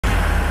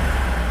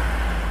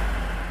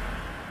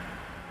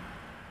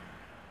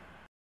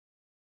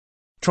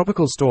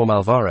Tropical storm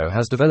Alvaro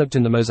has developed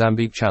in the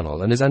Mozambique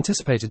Channel and is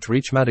anticipated to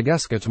reach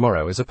Madagascar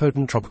tomorrow as a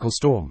potent tropical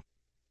storm.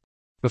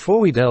 Before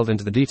we delve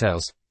into the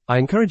details, I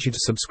encourage you to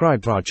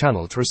subscribe to our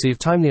channel to receive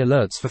timely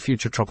alerts for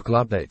future tropical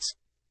updates.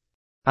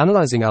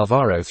 Analyzing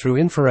Alvaro through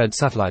infrared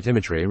satellite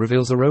imagery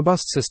reveals a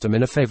robust system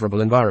in a favorable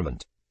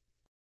environment.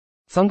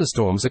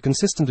 Thunderstorms are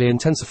consistently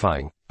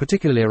intensifying,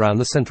 particularly around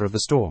the center of the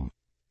storm.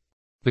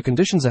 The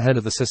conditions ahead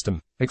of the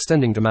system,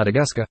 extending to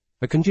Madagascar,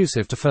 are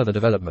conducive to further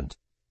development.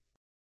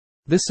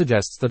 This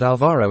suggests that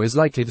Alvaro is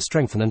likely to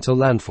strengthen until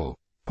landfall,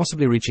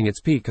 possibly reaching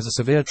its peak as a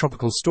severe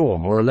tropical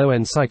storm or a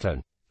low-end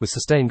cyclone, with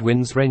sustained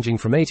winds ranging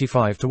from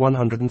 85 to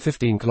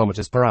 115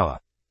 km per hour.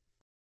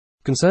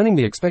 Concerning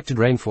the expected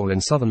rainfall in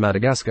southern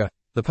Madagascar,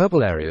 the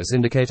purple areas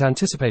indicate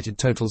anticipated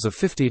totals of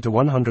 50 to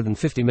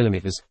 150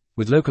 mm,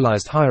 with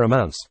localized higher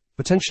amounts,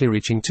 potentially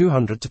reaching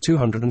 200 to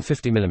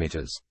 250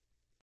 mm.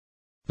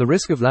 The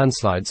risk of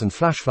landslides and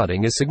flash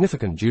flooding is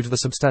significant due to the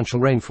substantial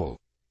rainfall.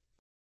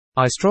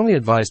 I strongly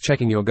advise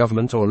checking your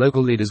government or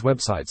local leaders'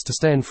 websites to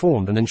stay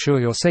informed and ensure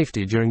your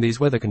safety during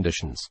these weather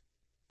conditions.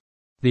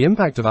 The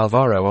impact of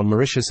Alvaro on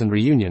Mauritius and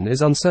Réunion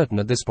is uncertain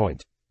at this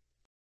point.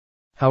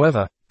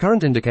 However,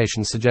 current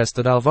indications suggest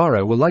that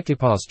Alvaro will likely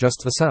pass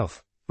just to the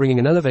south, bringing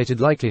an elevated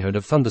likelihood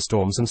of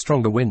thunderstorms and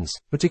stronger winds,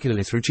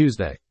 particularly through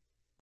Tuesday.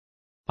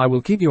 I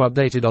will keep you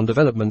updated on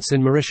developments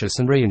in Mauritius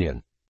and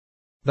Réunion.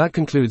 That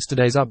concludes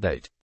today's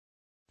update.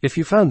 If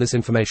you found this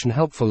information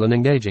helpful and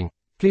engaging,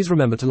 please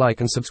remember to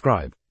like and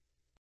subscribe.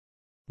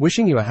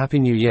 Wishing you a happy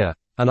new year,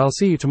 and I'll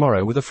see you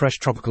tomorrow with a fresh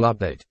tropical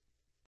update.